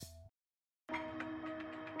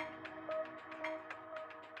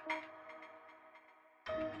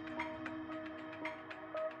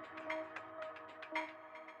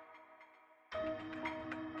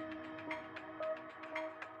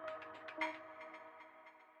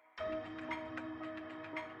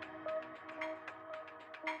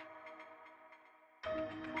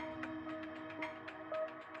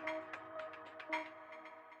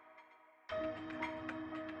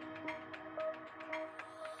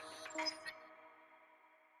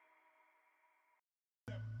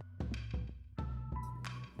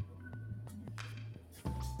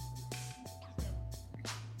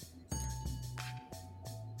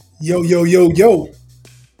Yo, yo, yo, yo.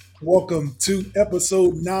 Welcome to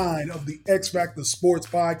episode 9 of the X Factor Sports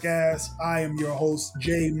Podcast. I am your host,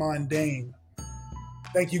 Jay Mondane.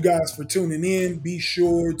 Thank you guys for tuning in. Be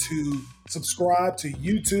sure to subscribe to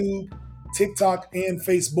YouTube, TikTok, and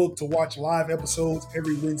Facebook to watch live episodes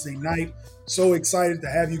every Wednesday night. So excited to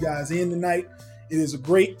have you guys in tonight. It is a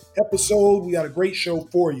great episode. We got a great show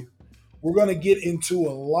for you. We're going to get into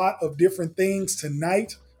a lot of different things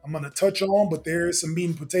tonight. I'm going to touch on, but there is some meat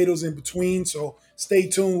and potatoes in between. So stay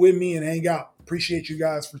tuned with me and hang out. Appreciate you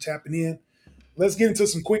guys for tapping in. Let's get into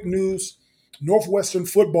some quick news. Northwestern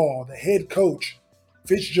football, the head coach,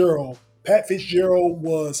 Pat Fitzgerald,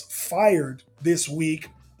 was fired this week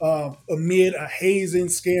amid a hazing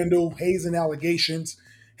scandal, hazing allegations.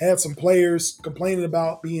 Had some players complaining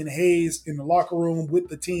about being hazed in the locker room with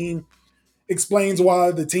the team. Explains why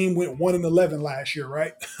the team went 1-11 last year,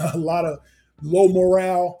 right? A lot of low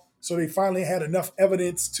morale. So they finally had enough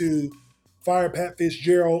evidence to fire Pat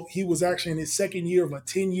Fitzgerald. He was actually in his second year of a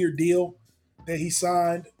 10-year deal that he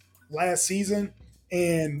signed last season,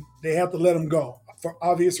 and they have to let him go for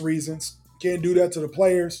obvious reasons. Can't do that to the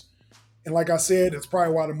players. And like I said, that's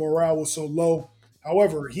probably why the morale was so low.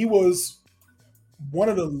 However, he was one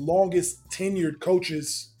of the longest tenured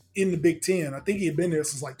coaches in the Big Ten. I think he had been there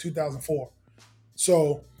since like 2004.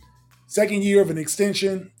 So, second year of an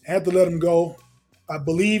extension, had to let him go. I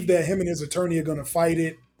believe that him and his attorney are going to fight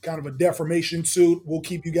it, kind of a defamation suit. We'll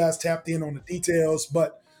keep you guys tapped in on the details,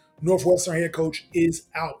 but Northwestern head coach is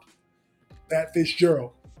out. Pat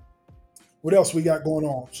Fitzgerald. What else we got going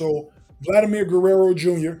on? So, Vladimir Guerrero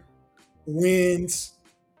Jr. wins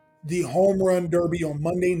the home run derby on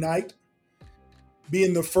Monday night,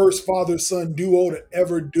 being the first father-son duo to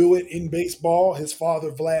ever do it in baseball. His father,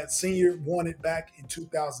 Vlad Sr., won it back in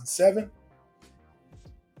 2007.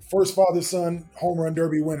 First father-son home run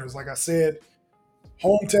derby winners. Like I said,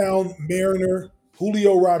 hometown Mariner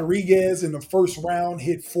Julio Rodriguez in the first round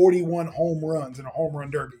hit 41 home runs in a home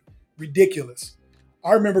run derby. Ridiculous.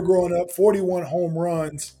 I remember growing up, 41 home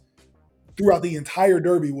runs throughout the entire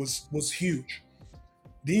derby was huge.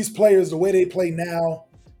 These players, the way they play now,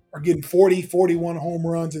 are getting 40, 41 home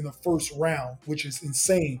runs in the first round, which is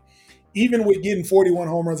insane. Even with getting 41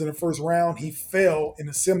 home runs in the first round, he fell in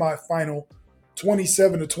the semifinal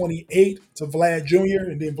 27-28 to Vlad Jr.,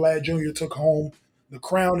 and then Vlad Jr. took home the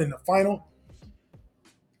crown in the final.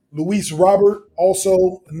 Luis Robert,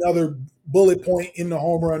 also another bullet point in the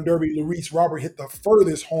home run derby. Luis Robert hit the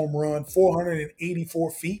furthest home run,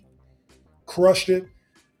 484 feet, crushed it.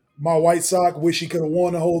 My White Sox wish he could have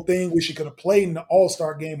won the whole thing. Wish he could have played in the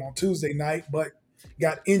All-Star game on Tuesday night, but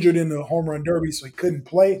got injured in the home run derby, so he couldn't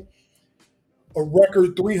play. A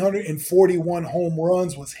record 341 home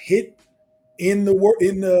runs was hit in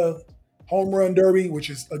the home run derby,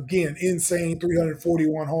 which is again insane.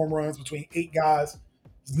 341 home runs between 8 guys.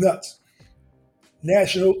 It's nuts.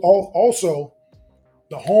 Also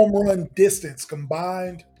the home run distance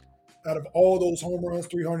combined out of all those home runs,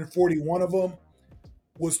 341 of them,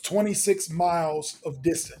 was 26 miles of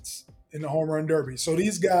distance in the home run derby. So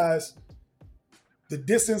these guys, the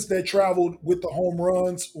distance they traveled with the home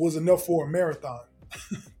runs was enough for a marathon.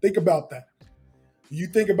 Think about that. You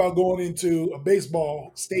think about going into a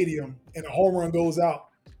baseball stadium and a home run goes out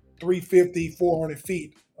 350, 400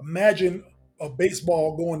 feet. Imagine a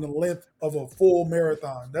baseball going the length of a full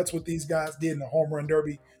marathon. That's what these guys did in the home run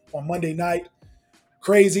derby on Monday night.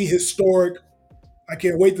 Crazy, historic. I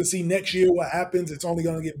can't wait to see next year what happens. It's only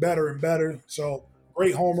going to get better and better. So,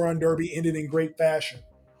 great home run derby ended in great fashion.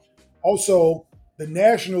 Also, the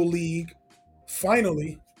National League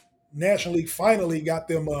finally got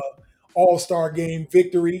them a All-Star game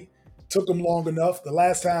victory. Took them long enough. The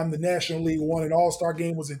last time the National League won an All-Star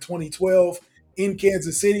game was in 2012 in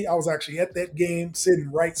Kansas City. I was actually at that game, sitting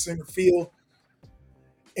right center field.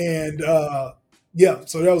 And yeah,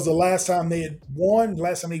 so that was the last time they had won,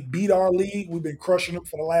 last time they beat our league. We've been crushing them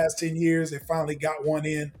for the last 10 years. They finally got one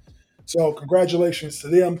in. So congratulations to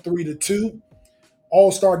them, 3-2.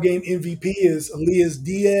 All-Star game MVP is Elias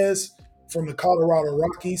Diaz from the Colorado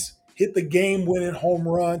Rockies. Hit the game-winning home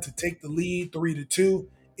run to take the lead, 3-2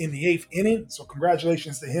 in the 8th inning. So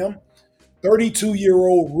congratulations to him.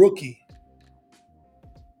 32-year-old rookie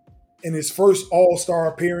in his first All-Star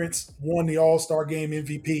appearance, won the All-Star Game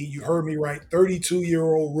MVP. You heard me right.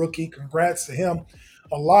 32-year-old rookie. Congrats to him.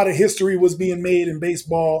 A lot of history was being made in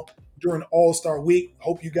baseball during All-Star Week.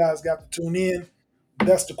 Hope you guys got to tune in.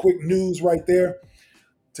 That's the quick news right there.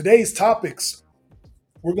 Today's topics,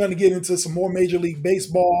 we're going to get into some more Major League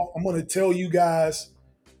Baseball. I'm going to tell you guys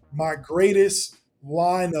my greatest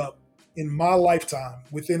lineup in my lifetime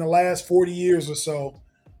within the last 40 years or so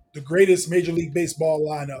the greatest Major League Baseball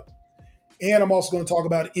lineup. And I'm also going to talk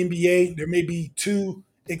about NBA. There may be two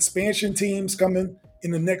expansion teams coming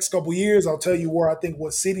in the next couple years. I'll tell you where I think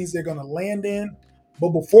what cities they're going to land in. But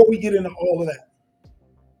before we get into all of that,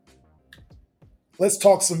 let's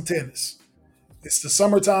talk some tennis. It's the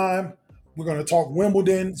summertime. We're going to talk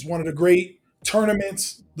Wimbledon. It's one of the great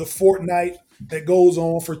tournaments, the fortnight that goes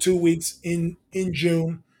on for 2 weeks in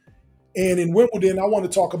June. And in Wimbledon, I want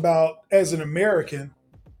to talk about, as an American,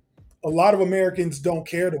 a lot of Americans don't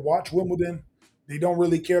care to watch Wimbledon. They don't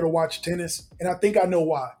really care to watch tennis. And I think I know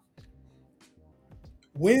why.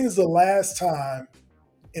 When is the last time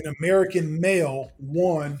an American male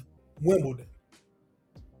won Wimbledon?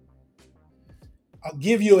 I'll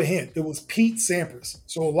give you a hint. It was Pete Sampras.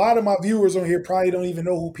 So a lot of my viewers on here probably don't even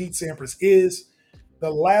know who Pete Sampras is.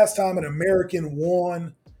 The last time an American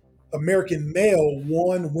male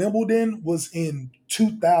won Wimbledon was in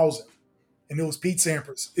 2000, and it was Pete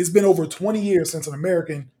Sampras. It's been over 20 years since an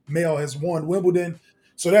American male has won Wimbledon.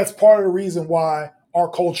 So that's part of the reason why our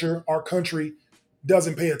culture, our country,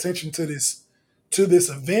 doesn't pay attention to this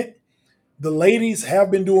event. The ladies have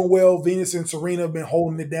been doing well. Venus and Serena have been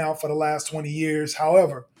holding it down for the last 20 years.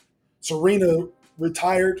 However, Serena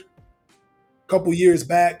retired a couple years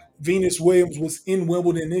back. Venus Williams was in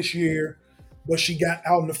Wimbledon this year, but she got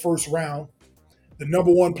out in the first round. The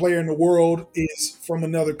number one player in the world is from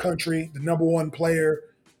another country. The number one player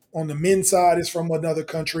on the men's side is from another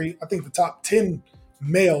country. I think the top 10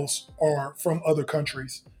 males are from other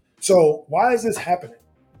countries. So why is this happening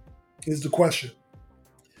is the question.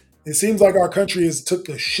 It seems like our country has took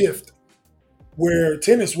a shift where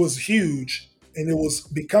tennis was huge and it was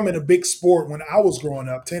becoming a big sport when I was growing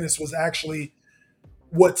up. Tennis was actually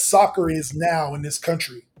what soccer is now in this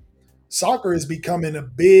country. Soccer is becoming a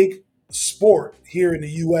big sport here in the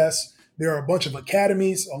U.S. There are a bunch of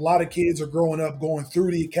academies. A lot of kids are growing up going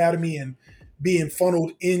through the academy and being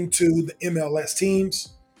funneled into the MLS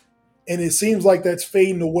teams. And it seems like that's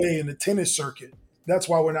fading away in the tennis circuit. That's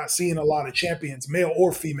why we're not seeing a lot of champions, male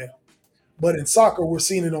or female. But in soccer, we're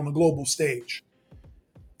seeing it on the global stage.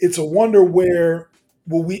 It's a wonder where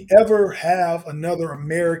will we ever have another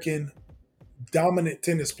American dominant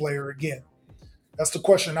tennis player again? That's the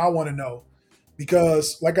question I want to know.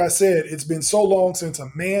 Because, like I said, it's been so long since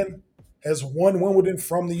a man has won Wimbledon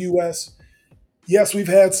from the U.S. Yes, we've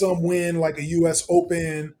had some win like a U.S.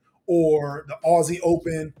 Open or the Aussie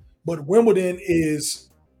Open, but Wimbledon is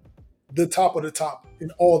the top of the top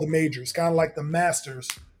in all the majors, kind of like the Masters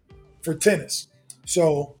for tennis.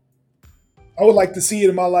 So I would like to see it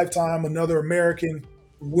in my lifetime, another American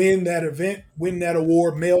win that event, win that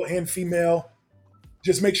award, male and female.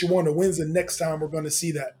 Just makes you wonder, when's the next time we're going to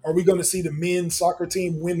see that? Are we going to see the men's soccer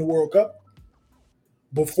team win the World Cup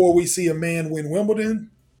before we see a man win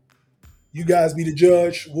Wimbledon? You guys be the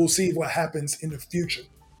judge. We'll see what happens in the future.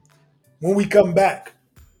 When we come back,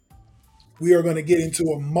 we are going to get into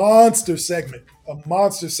a monster segment.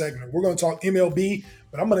 We're going to talk MLB,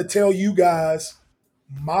 but I'm going to tell you guys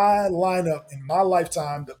my lineup in my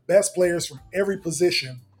lifetime, the best players from every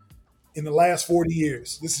position in the last 40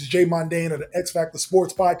 years. This is Jay Mondane of the X Factor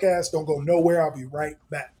Sports Podcast. Don't go nowhere. I'll be right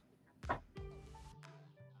back.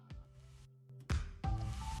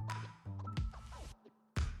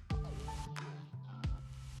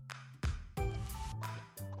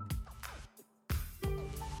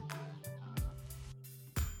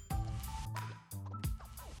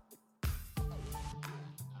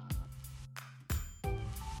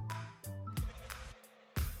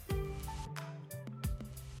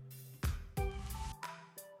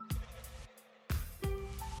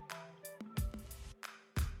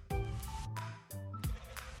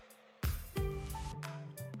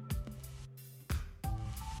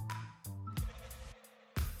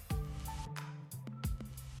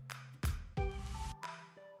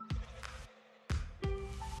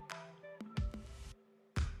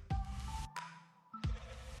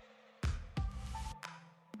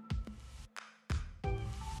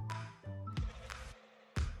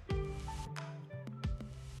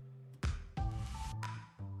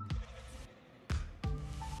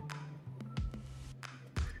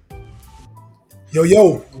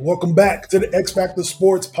 Yo, welcome back to the X Factor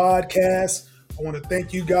Sports Podcast. I want to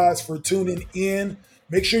thank you guys for tuning in.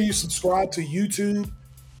 Make sure you subscribe to YouTube,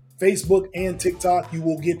 Facebook, and TikTok. You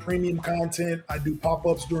will get premium content. I do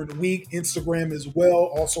pop-ups during the week, Instagram as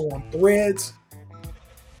well, also on Threads,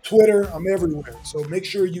 Twitter. I'm everywhere. So make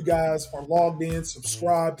sure you guys are logged in,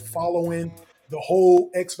 subscribed, following the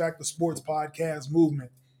whole X Factor Sports Podcast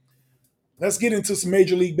movement. Let's get into some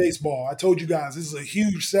Major League Baseball. I told you guys, this is a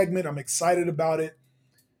huge segment. I'm excited about it.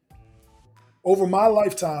 Over my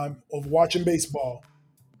lifetime of watching baseball,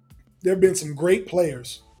 there have been some great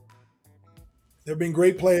players. There have been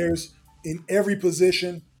great players in every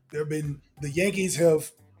position. The Yankees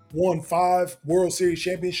have won 5 World Series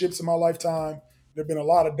championships in my lifetime. There have been a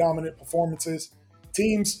lot of dominant performances.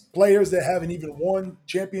 Teams, players that haven't even won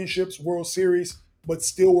championships, World Series, but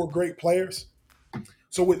still were great players.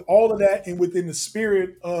 So with all of that and within the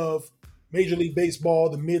spirit of Major League Baseball,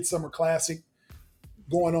 the Midsummer Classic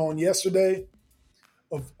going on yesterday,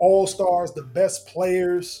 of all stars, the best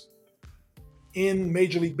players in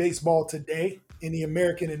Major League Baseball today in the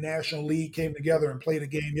American and National League came together and played a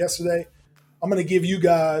game yesterday. I'm going to give you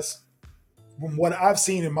guys, from what I've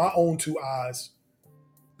seen in my own 2 eyes,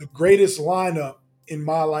 the greatest lineup in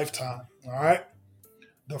my lifetime. All right.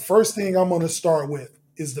 The first thing I'm going to start with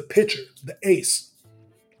is the pitcher, the ace.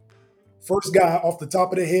 First guy off the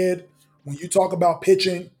top of the head, when you talk about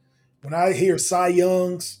pitching, when I hear Cy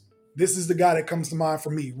Youngs, this is the guy that comes to mind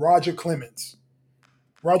for me, Roger Clemens.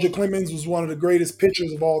 Roger Clemens was one of the greatest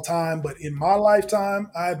pitchers of all time, but in my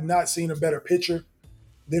lifetime, I have not seen a better pitcher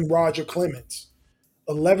than Roger Clemens.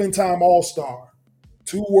 11-time All-Star,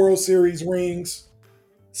 2 World Series rings,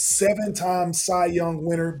 7-time Cy Young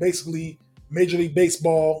winner. Basically, Major League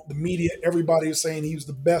Baseball, the media, everybody is saying he was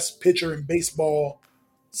the best pitcher in baseball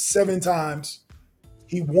 7 times.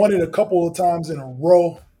 He won it a couple of times in a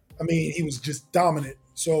row. I mean, he was just dominant.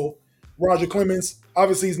 So Roger Clemens,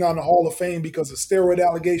 obviously he's not in the Hall of Fame because of steroid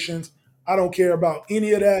allegations. I don't care about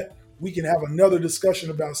any of that. We can have another discussion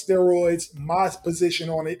about steroids. My position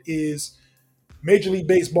on it is Major League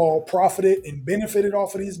Baseball profited and benefited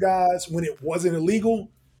off of these guys when it wasn't illegal.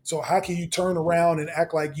 So how can you turn around and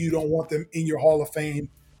act like you don't want them in your Hall of Fame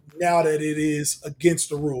now that it is against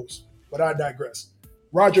the rules? But I digress.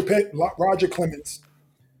 Roger Clemens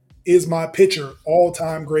is my pitcher,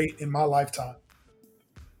 all-time great in my lifetime.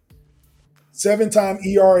 7-time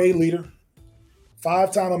ERA leader,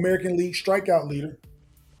 5-time American League strikeout leader.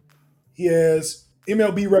 He has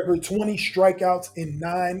MLB record 20 strikeouts in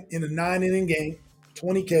a 9-inning game,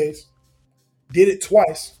 20 Ks. Did it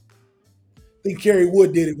twice. I think Kerry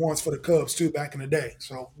Wood did it once for the Cubs too back in the day.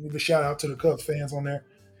 So give a shout out to the Cubs fans on there.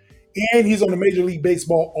 And he's on the Major League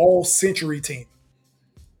Baseball All-Century team.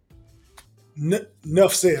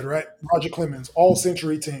 Enough said, right? Roger Clemens,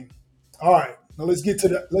 All-Century team. All right, now let's get to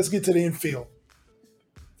the infield.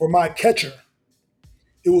 For my catcher,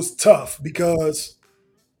 it was tough because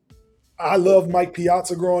I loved Mike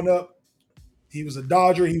Piazza growing up. He was a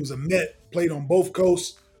Dodger. He was a Met. Played on both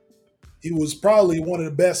coasts. He was probably one of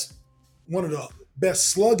the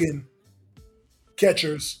best slugging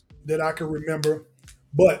catchers that I can remember.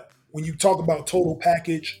 But when you talk about total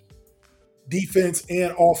package, defense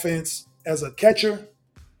and offense as a catcher,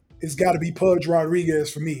 it's got to be Pudge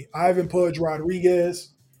Rodriguez for me. Ivan Pudge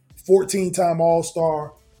Rodriguez, 14-time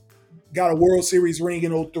All-Star, got a World Series ring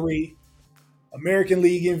in 2003. American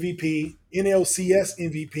League MVP, NLCS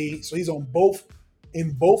MVP. So he's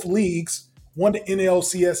in both leagues. Won the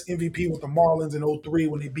NLCS MVP with the Marlins in 2003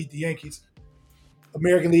 when they beat the Yankees.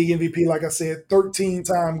 American League MVP, like I said,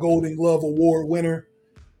 13-time Golden Glove Award winner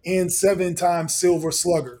and 7-time Silver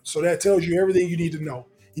Slugger. So that tells you everything you need to know.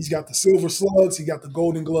 He's got the Silver Slugs. He got the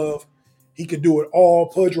Golden Glove. He could do it all.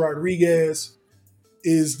 Pudge Rodriguez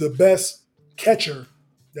is the best catcher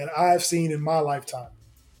that I've seen in my lifetime.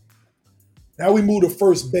 Now we move to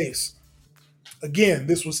first base. Again,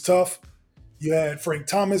 this was tough. You had Frank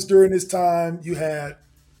Thomas during this time. You had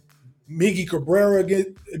Miggy Cabrera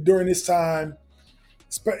during this time,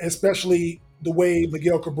 especially the way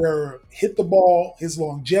Miguel Cabrera hit the ball, his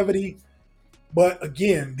longevity. But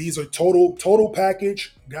again, these are total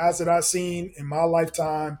package, guys that I've seen in my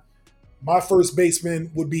lifetime. My first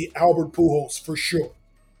baseman would be Albert Pujols for sure.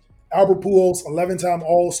 Albert Pujols, 11-time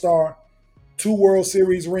All-Star, 2 World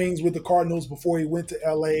Series rings with the Cardinals before he went to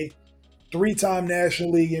LA, 3-time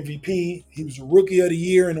National League MVP. He was Rookie of the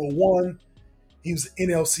Year in 2001. He was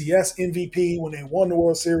NLCS MVP when they won the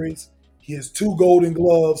World Series. He has 2 Golden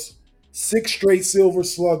Gloves, 6 straight Silver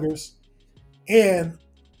Sluggers, and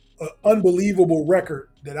an unbelievable record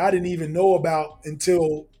that I didn't even know about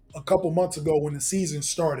until a couple months ago when the season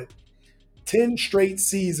started. 10 straight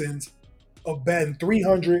seasons of batting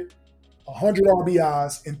 300, 100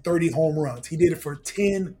 RBIs, and 30 home runs. He did it for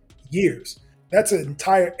 10 years. That's an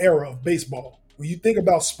entire era of baseball. When you think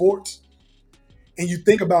about sports and you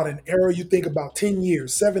think about an era, you think about 10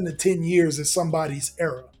 years. 7 to 10 years is somebody's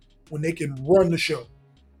era when they can run the show.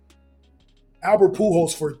 Albert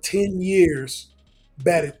Pujols for 10 years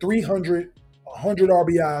batted 300, 100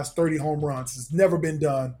 RBIs, 30 home runs. It's never been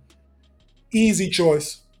done. Easy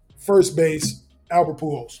choice. First base, Albert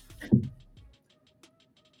Pujols.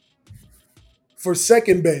 For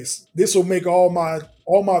second base, this will make all my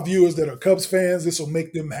All my viewers that are Cubs fans, this will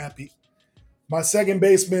make them happy. My second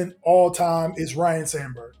baseman all time is Ryan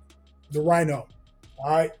Sandberg, the Rhino. All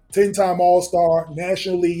right. 10-time All Star,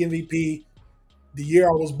 National League MVP, the year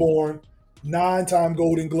I was born, 9-time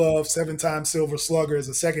Golden Glove, 7-time Silver Slugger as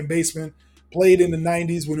a second baseman. Played in the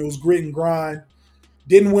 90s when it was grit and grind.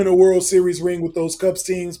 Didn't win a World Series ring with those Cubs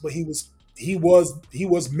teams, but he was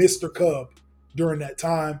Mr. Cub during that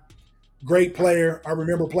time. Great player. I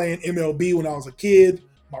remember playing MLB when I was a kid.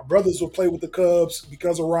 My brothers would play with the Cubs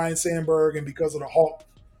because of Ryan Sandberg and because of the Hawk,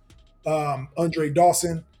 Andre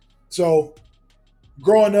Dawson. So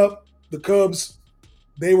growing up, the Cubs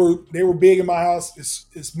they were big in my house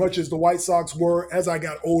as much as the White Sox were. As I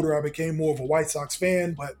got older, I became more of a White Sox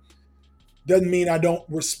fan, but doesn't mean I don't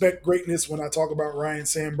respect greatness when I talk about Ryan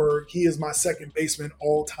Sandberg. He is my second baseman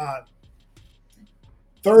all time.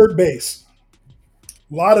 Third base.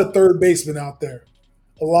 A lot of third basemen out there.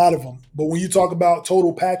 A lot of them. But when you talk about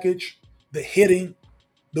total package, the hitting,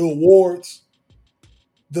 the awards,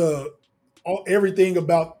 the everything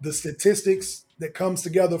about the statistics that comes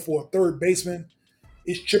together for a third baseman,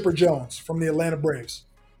 it's Chipper Jones from the Atlanta Braves.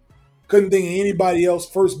 Couldn't think of anybody else.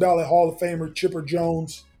 First ballot Hall of Famer, Chipper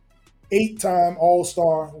Jones. 8-time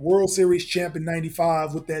All-Star, World Series champ in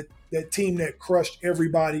 95 with that team that crushed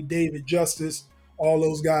everybody, David Justice, all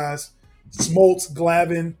those guys. Smoltz,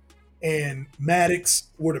 Glavine, and Maddox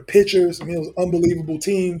were the pitchers. I mean, it was an unbelievable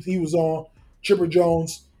team he was on. Chipper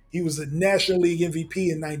Jones, he was a National League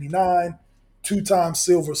MVP in 99, 2-time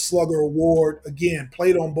Silver Slugger Award. Again,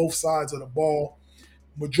 played on both sides of the ball.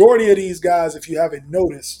 Majority of these guys, if you haven't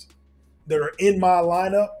noticed, that are in my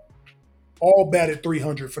lineup, all batted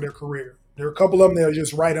 300 for their career. There are a couple of them that are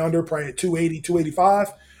just right under, probably at 280,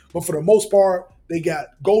 285. But for the most part, they got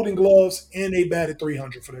Golden Gloves and they batted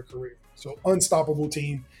 300 for their career. So unstoppable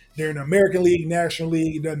team. They're in the American League, National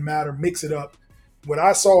League, it doesn't matter. Mix it up. What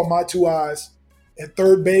I saw with my two eyes at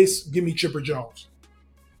third base, give me Chipper Jones.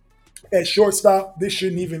 At shortstop, this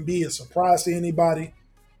shouldn't even be a surprise to anybody.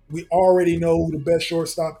 We already know who the best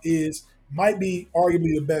shortstop is. Might be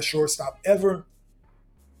arguably the best shortstop ever.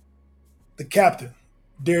 The captain,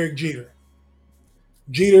 Derek Jeter.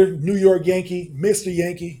 Jeter, New York Yankee,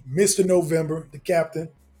 Mr. November, the captain.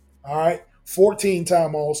 All right.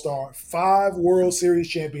 14-time All-Star, 5 World Series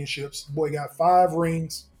championships. The boy got 5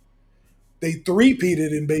 rings. They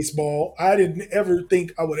three-peated in baseball. I didn't ever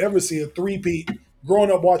think I would ever see a three-peat.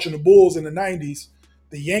 Growing up watching the Bulls in the 90s,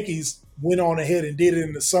 the Yankees went on ahead and did it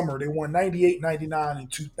in the summer. They won 98, 99,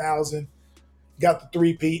 and 2000. Got the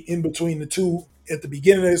three-peat in between the two at the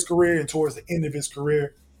beginning of his career and towards the end of his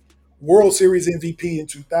career. World Series MVP in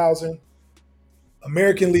 2000.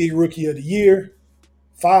 American League Rookie of the Year.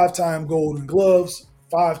 5-time Golden Gloves.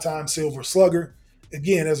 5-time Silver Slugger.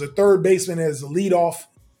 Again, as a third baseman, as a leadoff,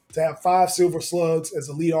 to have 5 Silver Slugs as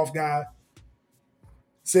a leadoff guy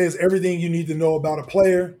says everything you need to know about a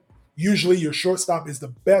player. Usually your shortstop is the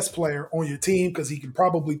best player on your team because he can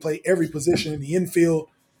probably play every position in the infield,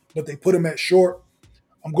 but they put him at short.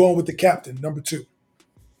 I'm going with the captain, number 2.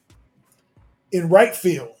 In right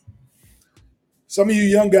field, some of you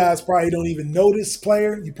young guys probably don't even know this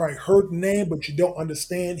player. You probably heard the name, but you don't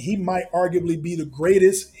understand. He might arguably be the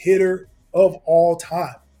greatest hitter of all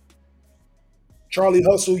time. Charlie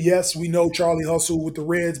Hustle, yes, we know Charlie Hustle with the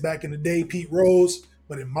Reds back in the day, Pete Rose.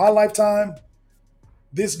 But in my lifetime,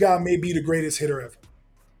 this guy may be the greatest hitter ever.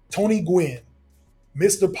 Tony Gwynn,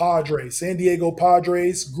 Mr. Padre, San Diego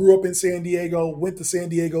Padres, grew up in San Diego, went to San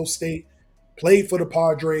Diego State, played for the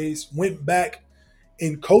Padres, went back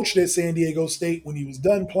and coached at San Diego State when he was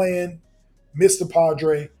done playing. Mr.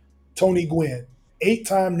 Padre, Tony Gwynn,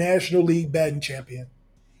 8-time National League batting champion,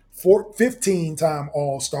 15-time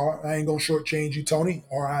All-Star. I ain't going to shortchange you, Tony,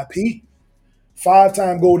 RIP.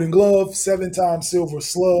 5-time Golden Glove, 7-time Silver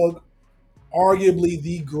Slug, arguably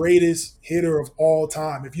the greatest hitter of all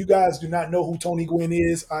time. If you guys do not know who Tony Gwynn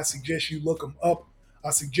is, I suggest you look him up. I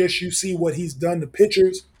suggest you see what he's done to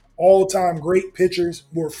pitchers. All-time great pitchers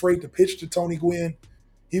were afraid to pitch to Tony Gwynn.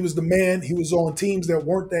 He was the man. He was on teams that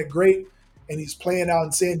weren't that great, and he's playing out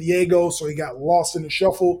in San Diego, so he got lost in the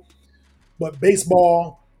shuffle. But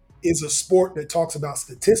baseball is a sport that talks about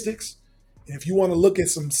statistics. And if you want to look at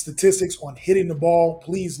some statistics on hitting the ball,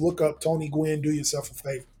 please look up Tony Gwynn. Do yourself a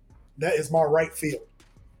favor. That is my right field.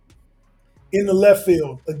 In the left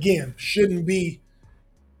field, again, shouldn't be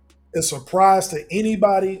a surprise to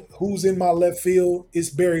anybody who's in my left field. It's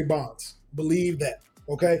Barry Bonds. Believe that,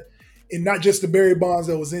 okay? And not just the Barry Bonds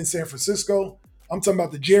that was in San Francisco. I'm talking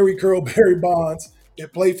about the Jerry Curl Barry Bonds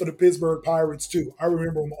that played for the Pittsburgh Pirates too. I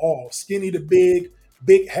remember them all. Skinny to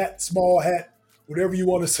big hat, small hat, whatever you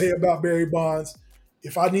want to say about Barry Bonds.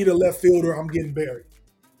 If I need a left fielder, I'm getting Barry.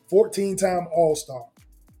 14-time All-Star,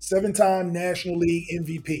 7-time National League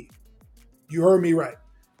MVP. You heard me right.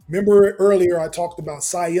 Remember earlier I talked about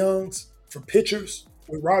Cy Youngs for pitchers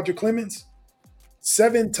with Roger Clemens?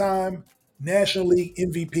 7-time National League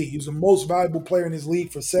MVP. He was the most valuable player in his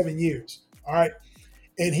league for 7 years. All right.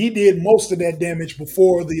 And he did most of that damage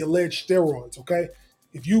before the alleged steroids. Okay.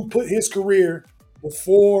 If you put his career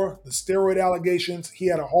before the steroid allegations, he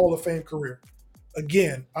had a Hall of Fame career.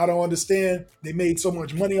 Again, I don't understand. They made so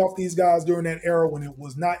much money off these guys during that era when it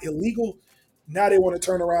was not illegal. Now they want to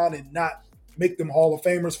turn around and not make them Hall of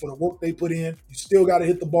Famers for the work they put in. You still got to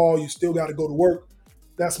hit the ball. You still got to go to work.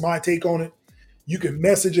 That's my take on it. You can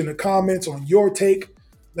message in the comments on your take.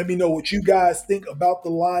 Let me know what you guys think about the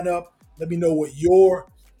lineup. Let me know what your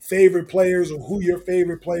favorite players or who your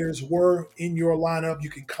favorite players were in your lineup. You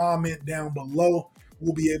can comment down below.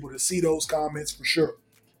 We'll be able to see those comments for sure.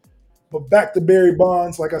 But back to Barry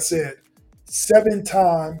Bonds, like I said,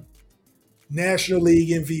 7-time National League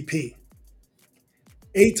MVP,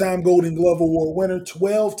 8-time Golden Glove Award winner,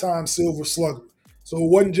 12-time Silver Slugger. So it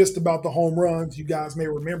wasn't just about the home runs. You guys may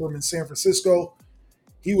remember him in San Francisco.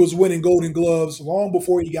 He was winning Golden Gloves long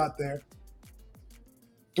before he got there.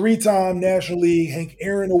 3-time National League Hank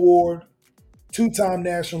Aaron Award, 2-time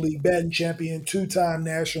National League batting champion, 2-time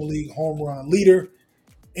National League home run leader.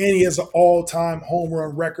 And he has an all-time home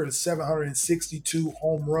run record of 762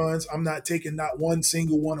 home runs. I'm not taking not one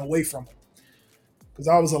single one away from him. Because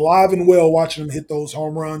I was alive and well watching him hit those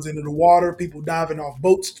home runs into the water, people diving off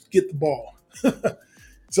boats to get the ball.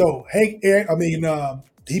 So Hank Aaron,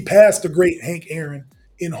 he passed the great Hank Aaron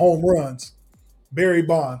in home runs. Barry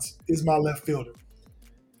Bonds is my left fielder.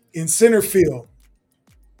 In center field,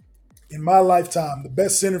 in my lifetime, the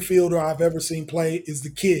best center fielder I've ever seen play is the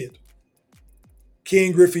kid,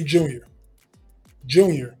 Ken Griffey Jr.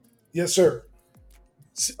 Jr. Yes, sir.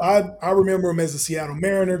 I remember him as a Seattle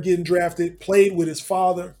Mariner getting drafted, played with his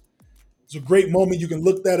father. It's a great moment. You can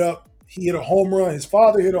look that up. He hit a home run. His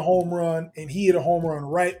father hit a home run, and he hit a home run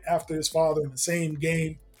right after his father in the same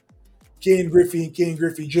game. Ken Griffey and Ken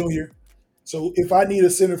Griffey Jr. So if I need a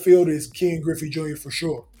center fielder, it's Ken Griffey Jr. for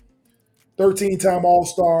sure. 13-time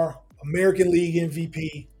All-Star, American League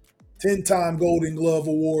MVP, 10-time Golden Glove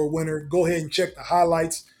Award winner. Go ahead and check the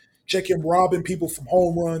highlights. Check him robbing people from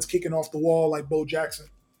home runs, kicking off the wall like Bo Jackson.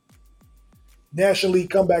 National League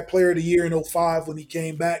Comeback Player of the Year in 2005 when he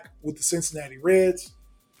came back with the Cincinnati Reds.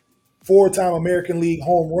 4-time American League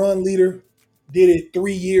home run leader. Did it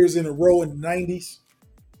 3 years in a row in the 90s.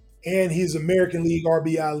 And he's American League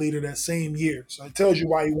RBI leader that same year. So it tells you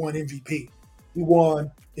why he won MVP. He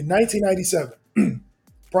won in 1997,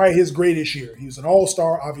 probably his greatest year. He was an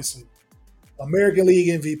all-star, obviously. American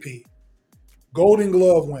League MVP, Golden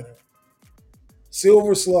Glove winner,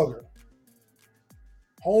 Silver Slugger,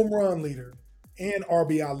 home run leader, and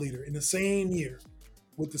RBI leader in the same year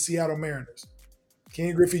with the Seattle Mariners.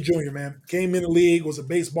 Ken Griffey Jr., man, came in the league, was a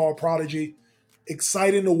baseball prodigy.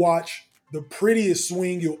 Exciting to watch. The prettiest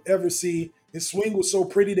swing you'll ever see. His swing was so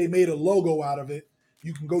pretty they made a logo out of it.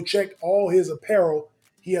 You can go check all his apparel.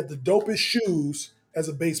 He had the dopest shoes as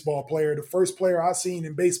a baseball player. The first player I've seen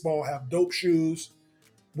in baseball have dope shoes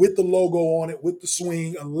with the logo on it, with the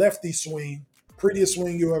swing, a lefty swing, prettiest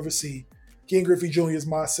swing you'll ever see. Ken Griffey Jr. is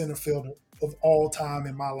my center fielder of all time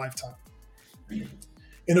in my lifetime.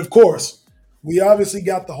 And of course, we obviously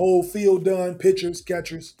got the whole field done, pitchers,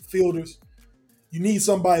 catchers, fielders. You need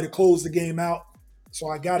somebody to close the game out. So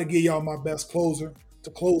I got to give y'all my best closer to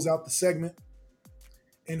close out the segment.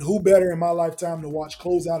 And who better in my lifetime to watch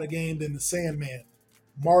close out a game than the Sandman,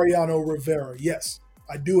 Mariano Rivera. Yes,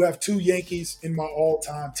 I do have 2 Yankees in my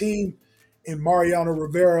all-time team, and Mariano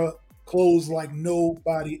Rivera closed like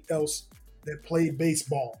nobody else that played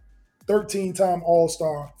baseball. 13-time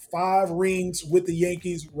All-Star, 5 rings with the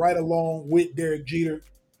Yankees, right along with Derek Jeter.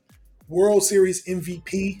 World Series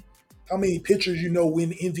MVP. How many pitchers you know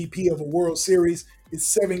win MVP of a World Series? It's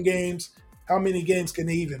 7 games. How many games can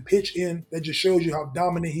they even pitch in? That just shows you how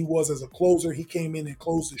dominant he was as a closer. He came in and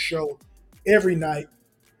closed the show every night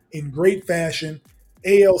in great fashion.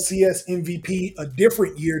 ALCS MVP, a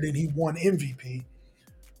different year than he won MVP.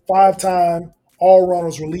 5-time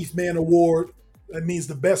All-Runners Relief Man Award. That means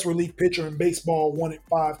the best relief pitcher in baseball won it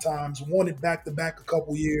 5 times. Won it back-to-back a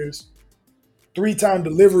couple years. 3-time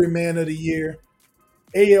Delivery Man of the Year.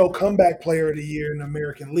 AL Comeback Player of the Year in the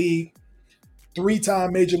American League.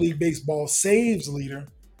 3-time Major League Baseball saves leader,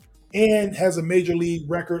 and has a Major League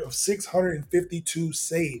record of 652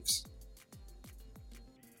 saves.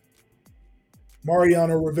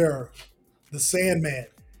 Mariano Rivera, the Sandman.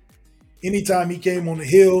 Anytime he came on the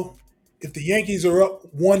hill, if the Yankees are up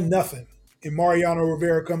 1-0 and Mariano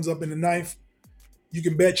Rivera comes up in the 9th, You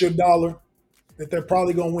can bet your dollar that they're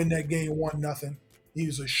probably going to win that game 1-0.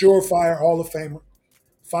 He's a surefire Hall of Famer,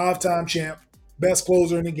 5-time champ, best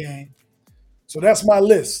closer in the game. So that's my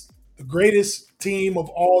list. The greatest team of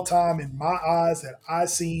all time in my eyes that I've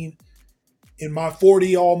seen in my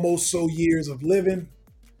 40 almost so years of living.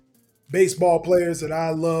 Baseball players that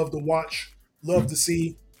I love to watch, love to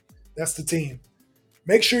see. That's the team.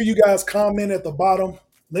 Make sure you guys comment at the bottom.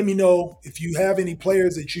 Let me know if you have any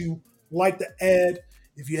players that you like to add,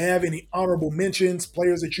 if you have any honorable mentions,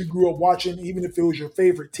 players that you grew up watching, even if it was your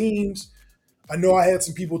favorite teams. I know I had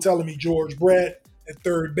some people telling me George Brett at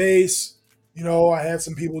third base. I had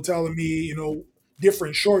some people telling me,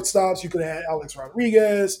 different shortstops. You could have had Alex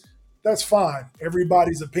Rodriguez. That's fine.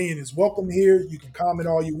 Everybody's opinion is welcome here. You can comment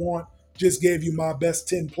all you want. Just gave you my best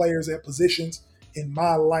 10 players at positions in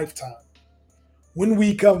my lifetime. When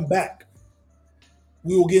we come back,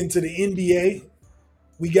 we will get into the NBA.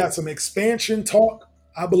 We got some expansion talk.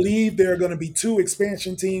 I believe there are going to be 2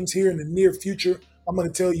 expansion teams here in the near future. I'm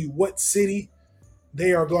going to tell you what city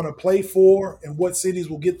they are going to play for and what cities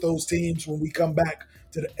will get those teams when we come back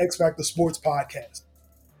to the X Factor Sports Podcast.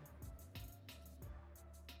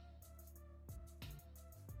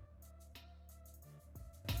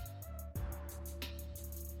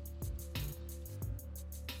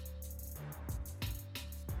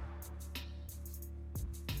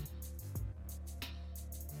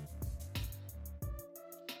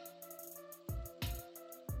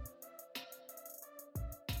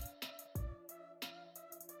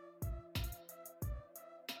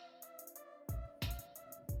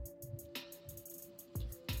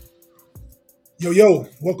 Yo,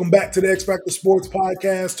 welcome back to the X Factor Sports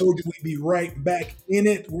Podcast. Told you we'd be right back in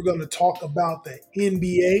it. We're going to talk about the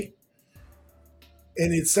NBA.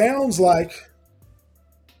 And it sounds like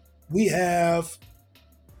we have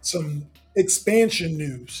some expansion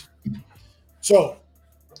news. So,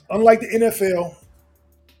 unlike the NFL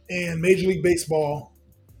and Major League Baseball,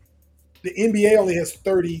 the NBA only has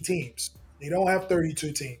 30 teams. They don't have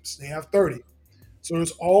 32 teams, they have 30. So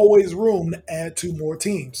there's always room to add 2 more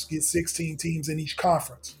teams, get 16 teams in each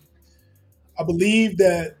conference. I believe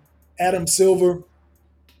that Adam Silver, a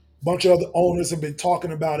bunch of other owners have been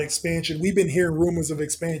talking about expansion. We've been hearing rumors of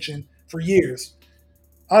expansion for years.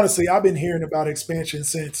 Honestly, I've been hearing about expansion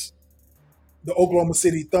since the Oklahoma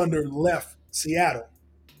City Thunder left Seattle.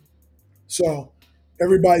 So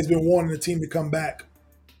everybody's been wanting the team to come back.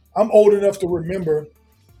 I'm old enough to remember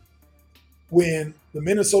when the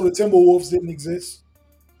Minnesota Timberwolves didn't exist,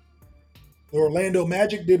 the Orlando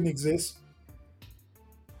Magic didn't exist,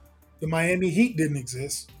 the Miami Heat didn't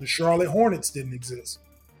exist, the Charlotte Hornets didn't exist.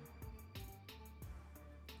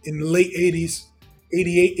 In the late 80s,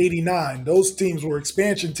 88, 89, those teams were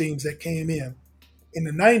expansion teams that came in. In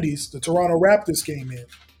the 90s, the Toronto Raptors came in.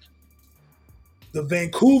 The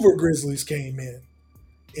Vancouver Grizzlies came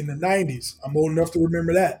in the 90s. I'm old enough to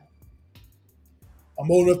remember that.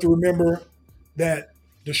 I'm old enough to remember that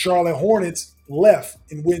the Charlotte Hornets left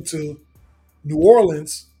and went to New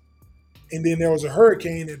Orleans, and then there was a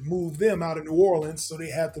hurricane that moved them out of New Orleans, so they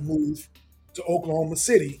had to move to Oklahoma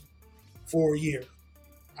City for a year.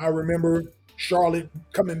 I remember Charlotte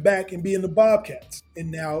coming back and being the Bobcats, and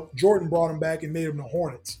now Jordan brought them back and made them the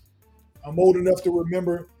Hornets. I'm old enough to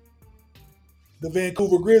remember the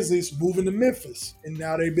Vancouver Grizzlies moving to Memphis, and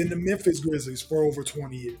now they've been the Memphis Grizzlies for over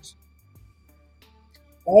 20 years.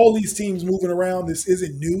 All these teams moving around, this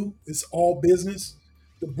isn't new. It's all business.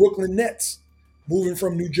 The Brooklyn Nets moving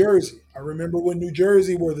from New Jersey. I remember when New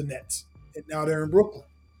Jersey were the Nets, and now they're in Brooklyn.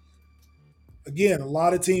 Again, a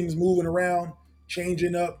lot of teams moving around,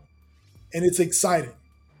 changing up, and it's exciting.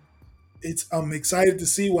 I'm excited to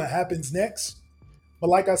see what happens next.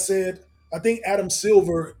 But like I said, I think Adam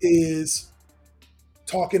Silver is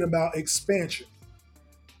talking about expansion.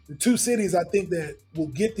 The 2 cities I think that will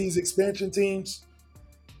get these expansion teams.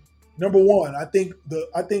 Number one, I think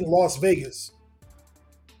Las Vegas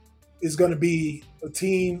is going to be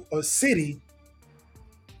a city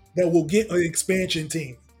that will get an expansion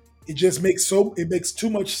team. It just makes too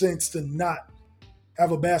much sense to not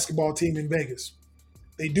have a basketball team in Vegas.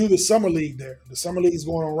 They do the summer league there. The summer league is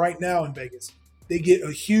going on right now in Vegas. They get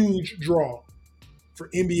a huge draw for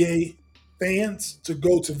NBA fans to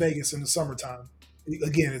go to Vegas in the summertime.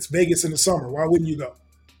 Again, it's Vegas in the summer. Why wouldn't you go?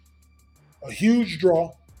 A huge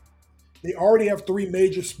draw. They already have 3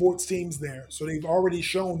 major sports teams there, so they've already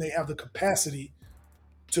shown they have the capacity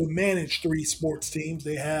to manage 3 sports teams.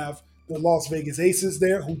 They have the Las Vegas Aces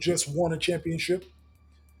there, who just won a championship.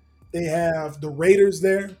 They have the Raiders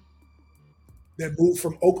there that moved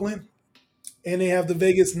from Oakland, and they have the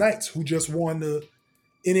Vegas Knights, who just won the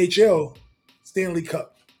NHL Stanley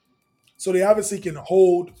Cup. So they obviously can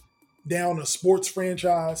hold down a sports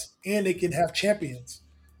franchise and they can have champions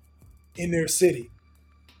in their city.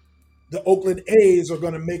 The Oakland A's are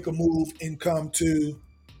going to make a move and come to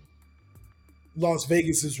Las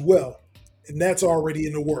Vegas as well. And that's already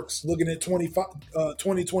in the works. Looking at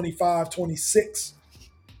 2025, 26,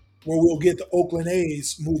 where we'll get the Oakland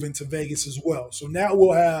A's moving to Vegas as well. So now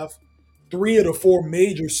we'll have three of the four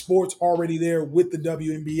major sports already there with the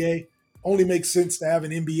WNBA. Only makes sense to have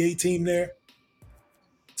an NBA team there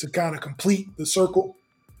to kind of complete the circle.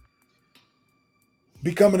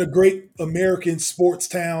 Becoming a great American sports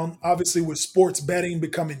town, obviously with sports betting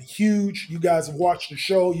becoming huge. You guys have watched the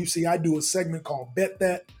show. You see I do a segment called Bet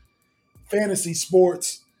That. Fantasy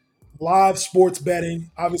sports, live sports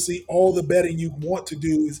betting. Obviously, all the betting you want to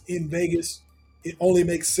do is in Vegas. It only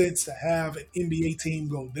makes sense to have an NBA team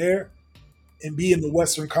go there and be in the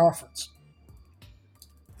Western Conference.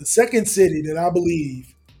 The second city that I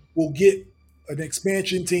believe will get an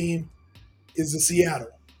expansion team is the Seattle.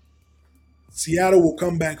 Seattle will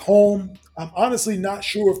come back home. I'm honestly not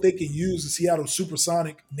sure if they can use the Seattle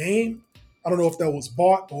Supersonic name. I don't know if that was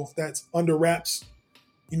bought or if that's under wraps,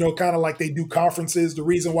 kind of like they do conferences. The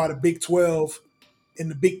reason why the Big 12 and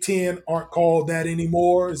the Big 10 aren't called that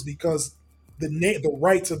anymore is because the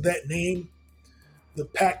rights of that name, the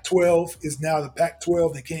Pac-12 is now the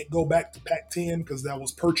Pac-12. They can't go back to Pac-10 because that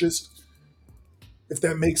was purchased, if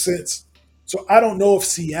that makes sense. So I don't know if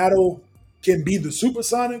Seattle can be the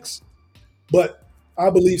Supersonics, but I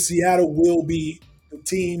believe Seattle will be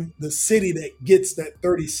the city that gets that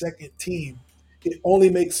 32nd team. It only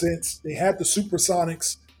makes sense. They had the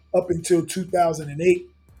Supersonics up until 2008,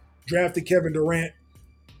 drafted Kevin Durant,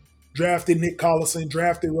 drafted Nick Collison,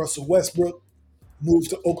 drafted Russell Westbrook,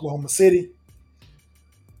 moved to Oklahoma City.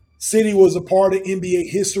 City was a part of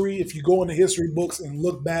NBA history. If you go in the history books and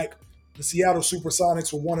look back, the Seattle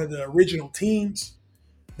Supersonics were one of the original teams.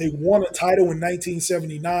 They won a title in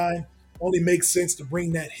 1979. Only makes sense to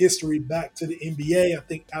bring that history back to the NBA. I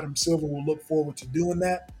think Adam Silver will look forward to doing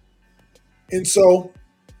that. And so,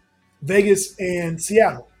 Vegas and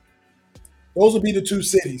Seattle, those will be the two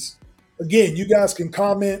cities. Again, you guys can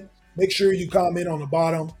comment. Make sure you comment on the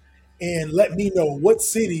bottom and let me know what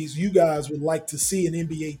cities you guys would like to see an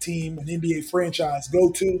NBA team, an NBA franchise go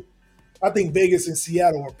to. I think Vegas and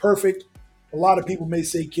Seattle are perfect. A lot of people may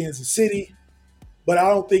say Kansas City, but I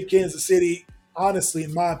don't think Kansas City, honestly,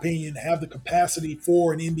 in my opinion, have the capacity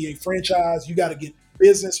for an NBA franchise. You got to get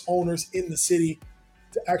business owners in the city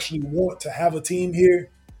to actually want to have a team here.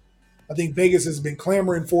 I think Vegas has been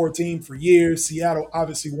clamoring for a team for years. Seattle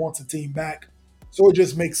obviously wants a team back. So it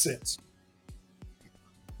just makes sense.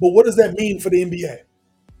 But what does that mean for the NBA?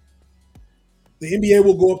 The NBA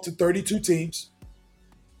will go up to 32 teams.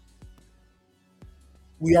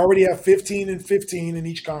 We already have 15 and 15 in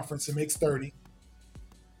each conference. It makes 30.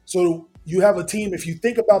 So you have a team, if you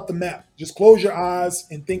think about the map, just close your eyes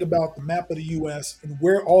and think about the map of the U.S. and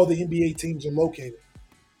where all the NBA teams are located.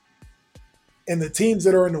 And the teams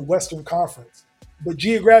that are in the Western Conference. But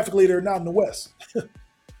geographically, they're not in the West.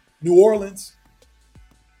 New Orleans,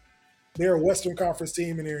 they're a Western Conference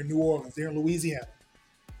team and they're in New Orleans. They're in Louisiana.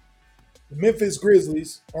 The Memphis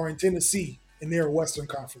Grizzlies are in Tennessee and they're a Western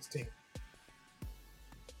Conference team.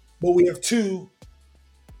 But we have two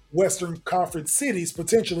Western Conference cities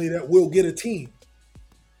potentially that will get a team.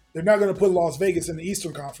 They're not going to put Las Vegas in the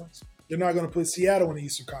Eastern Conference. They're not going to put Seattle in the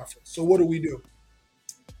Eastern Conference. So what do?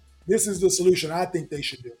 This is the solution I think they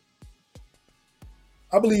should do.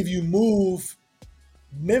 I believe you move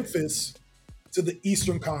Memphis to the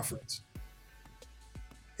Eastern Conference.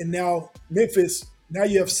 And now Memphis, now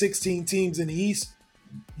you have 16 teams in the East.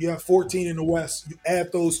 You have 14 in the West. You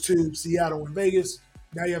add those two, Seattle and Vegas.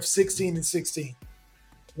 Now you have 16 and 16.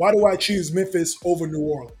 Why do I choose Memphis over New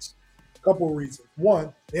Orleans? A couple of reasons.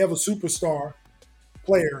 One, they have a superstar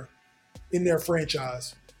player in their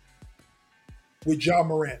franchise with Ja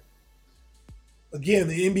Morant. Again,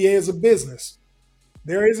 the NBA is a business.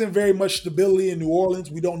 There isn't very much stability in New Orleans.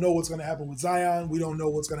 We don't know what's going to happen with Zion. We don't know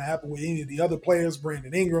what's going to happen with any of the other players,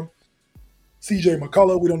 Brandon Ingram, CJ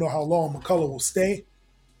McCullough. We don't know how long McCullough will stay.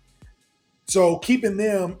 So keeping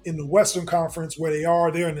them in the Western Conference where they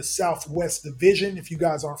are, they're in the Southwest Division. If you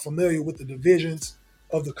guys aren't familiar with the divisions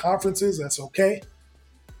of the conferences, that's okay.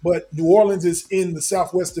 But New Orleans is in the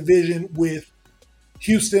Southwest Division with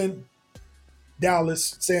Houston,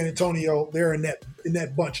 Dallas, San Antonio. They're in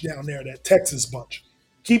that bunch down there, that Texas bunch.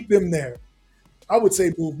 Keep them there. I would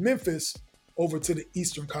say move Memphis over to the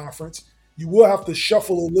Eastern Conference. You will have to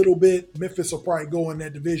shuffle a little bit. Memphis will probably go in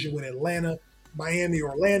that division with Atlanta, Miami,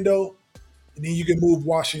 Orlando, and then you can move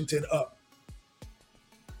Washington up.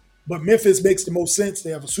 But Memphis makes the most sense.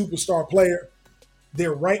 They have a superstar player.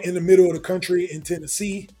 They're right in the middle of the country in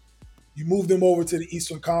Tennessee. You move them over to the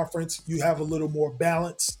Eastern Conference, you have a little more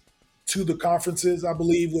balance to the conferences, I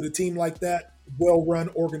believe, with a team like that, well run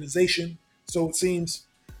organization. So it seems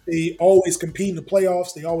they always compete in the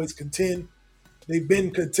playoffs, they always contend. They've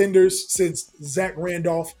been contenders since Zach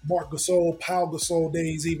Randolph, Mark Gasol, Pau Gasol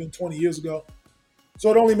days, even 20 years ago.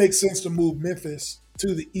 So it only makes sense to move Memphis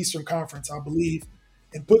to the Eastern Conference, I believe,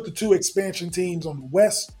 and put the two expansion teams on the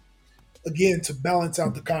West, again, to balance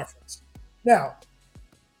out the conference. Now,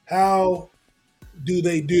 how do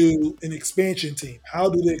they do an expansion team? How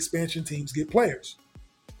do the expansion teams get players?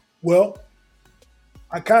 Well,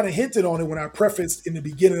 I kind of hinted on it when I prefaced in the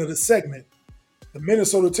beginning of the segment. The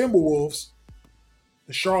Minnesota Timberwolves,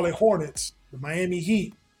 the Charlotte Hornets, the Miami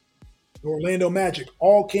Heat, the Orlando Magic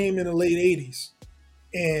all came in the late 80s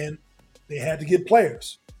and they had to get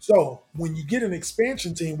players. So when you get an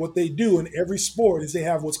expansion team, what they do in every sport is they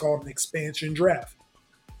have what's called an expansion draft.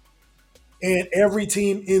 And every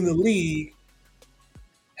team in the league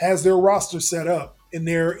has their roster set up, and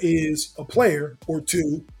there is a player or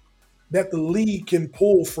two that the league can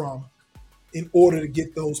pull from in order to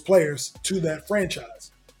get those players to that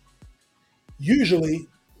franchise. Usually,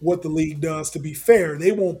 what the league does, to be fair,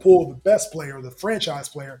 they won't pull the best player, the franchise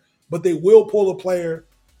player, but they will pull a player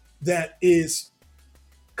that is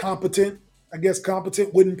competent. I guess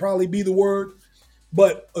competent wouldn't probably be the word,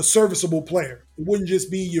 but a serviceable player. It wouldn't just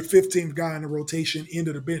be your 15th guy in the rotation, end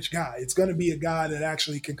of the bench guy. It's going to be a guy that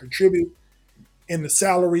actually can contribute, and the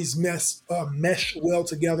salaries mesh well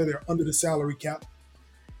together. They're under the salary cap,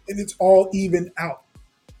 and it's all even out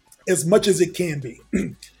as much as it can be.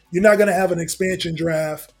 You're not going to have an expansion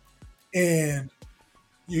draft and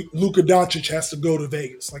Luka Doncic has to go to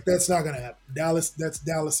Vegas. Like, that's not going to happen. That's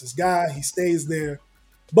Dallas's guy. He stays there.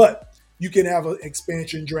 But you can have an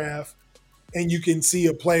expansion draft and you can see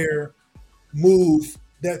a player move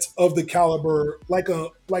that's of the caliber, like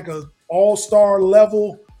a all-star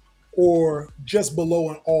level or just below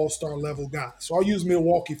an all-star level guy. So I'll use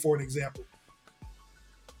Milwaukee for an example.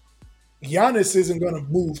 Giannis isn't going to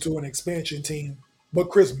move to an expansion team, but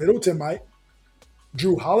Chris Middleton might.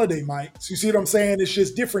 Drew Holiday might. So you see what I'm saying? It's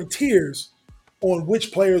just different tiers on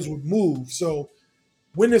which players would move. So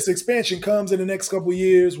when this expansion comes in the next couple of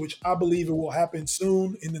years, which I believe it will happen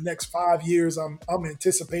soon, in the next 5 years, I'm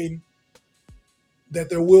anticipating that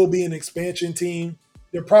there will be an expansion team.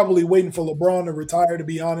 They're probably waiting for LeBron to retire, to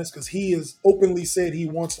be honest, because he has openly said he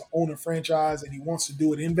wants to own a franchise and he wants to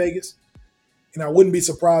do it in Vegas. And I wouldn't be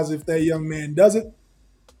surprised if that young man does it.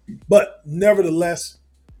 But nevertheless,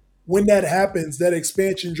 when that happens, that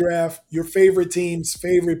expansion draft, your favorite team's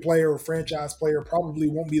favorite player or franchise player probably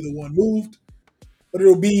won't be the one moved, but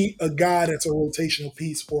it'll be a guy that's a rotational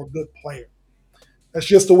piece or a good player. That's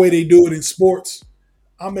just the way they do it in sports.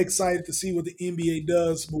 I'm excited to see what the NBA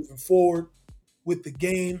does moving forward with the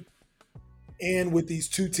game and with these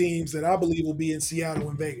two teams that I believe will be in Seattle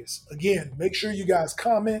and Vegas. Again, make sure you guys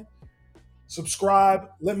comment, subscribe,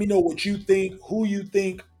 let me know what you think, who you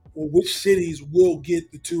think, or which cities will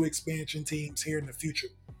get the two expansion teams here in the future.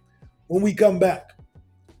 When we come back,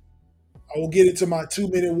 I will get into my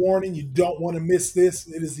 2-minute warning. You don't want to miss this.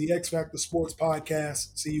 It is the X Factor Sports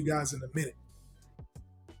Podcast. See you guys in a minute.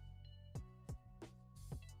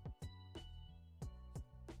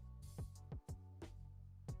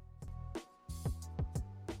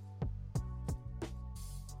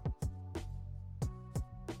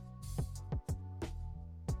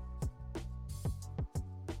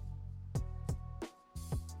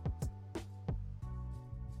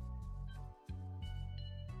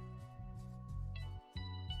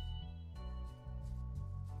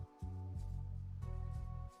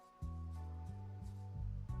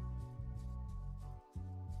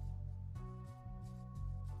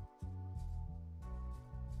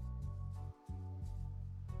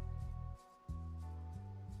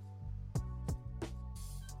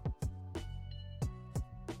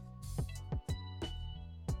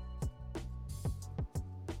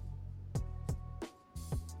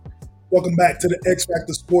 Welcome back to the X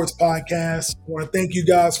Factor Sports Podcast. I want to thank you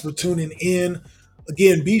guys for tuning in.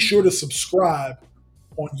 Again, be sure to subscribe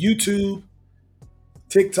on YouTube,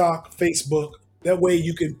 TikTok, Facebook. That way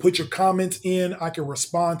you can put your comments in. I can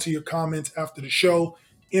respond to your comments after the show,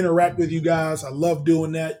 interact with you guys. I love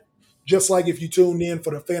doing that. Just like if you tuned in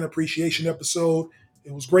for the fan appreciation episode,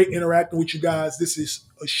 it was great interacting with you guys. This is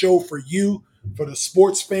a show for you, for the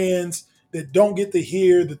sports fans that don't get to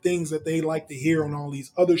hear the things that they like to hear on all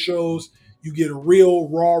these other shows. You get a real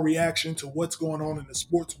raw reaction to what's going on in the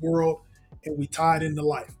sports world, and we tie it into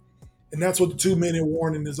life. And that's what the 2-minute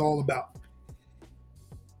warning is all about.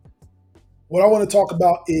 What I want to talk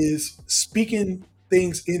about is speaking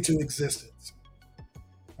things into existence.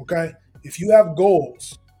 Okay? If you have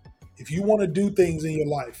goals, if you want to do things in your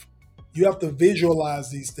life, you have to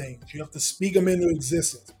visualize these things. You have to speak them into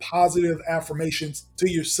existence, positive affirmations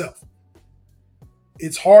to yourself.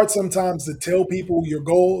 It's hard sometimes to tell people your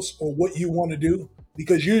goals or what you want to do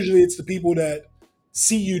because usually it's the people that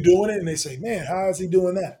see you doing it and they say, man, how is he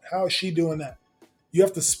doing that? How is she doing that? You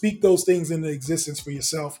have to speak those things into existence for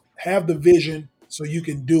yourself, have the vision so you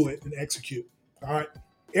can do it and execute. All right.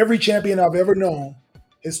 Every champion I've ever known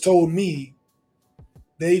has told me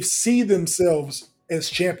they see themselves as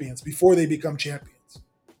champions before they become champions.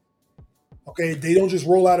 Okay. They don't just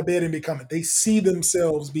roll out of bed and become it. They see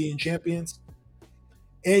themselves being champions.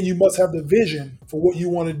 And you must have the vision for what you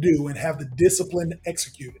want to do and have the discipline to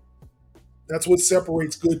execute it. That's what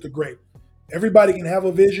separates good to great. Everybody can have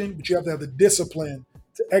a vision, but you have to have the discipline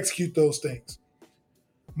to execute those things.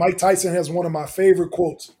 Mike Tyson has one of my favorite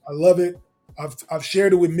quotes. I love it. I've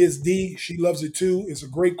shared it with Ms. D. She loves it too. It's a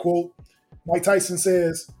great quote. Mike Tyson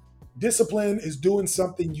says, discipline is doing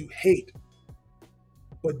something you hate,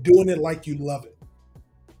 but doing it like you love it.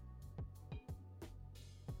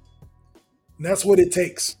 And that's what it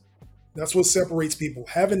takes. That's what separates people.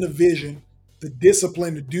 Having the vision, the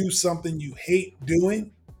discipline to do something you hate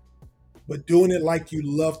doing, but doing it like you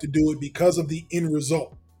love to do it because of the end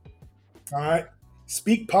result. All right?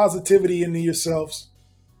 Speak positivity into yourselves.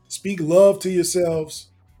 Speak love to yourselves.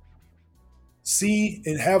 See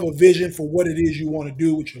and have a vision for what it is you want to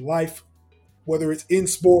do with your life, whether it's in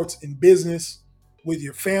sports, in business, with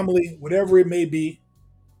your family, whatever it may be,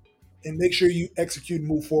 and make sure you execute and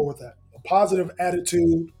move forward with that. A positive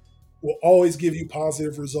attitude will always give you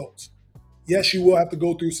positive results. Yes, you will have to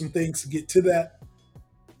go through some things to get to that,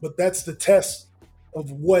 but that's the test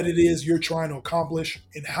of what it is you're trying to accomplish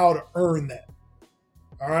and how to earn that.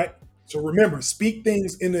 All right? So remember, speak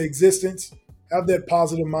things into existence, have that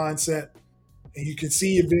positive mindset, and you can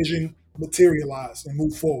see your vision materialize and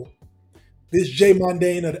move forward. This is Jay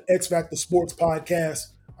Mundane of the X Factor Sports Podcast.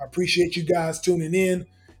 I appreciate you guys tuning in.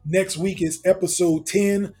 Next week is episode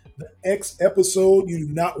 10, the X episode. You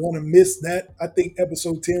do not want to miss that. I think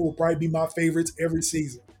episode 10 will probably be my favorites every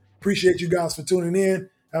season. Appreciate you guys for tuning in.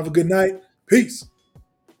 Have a good night. Peace.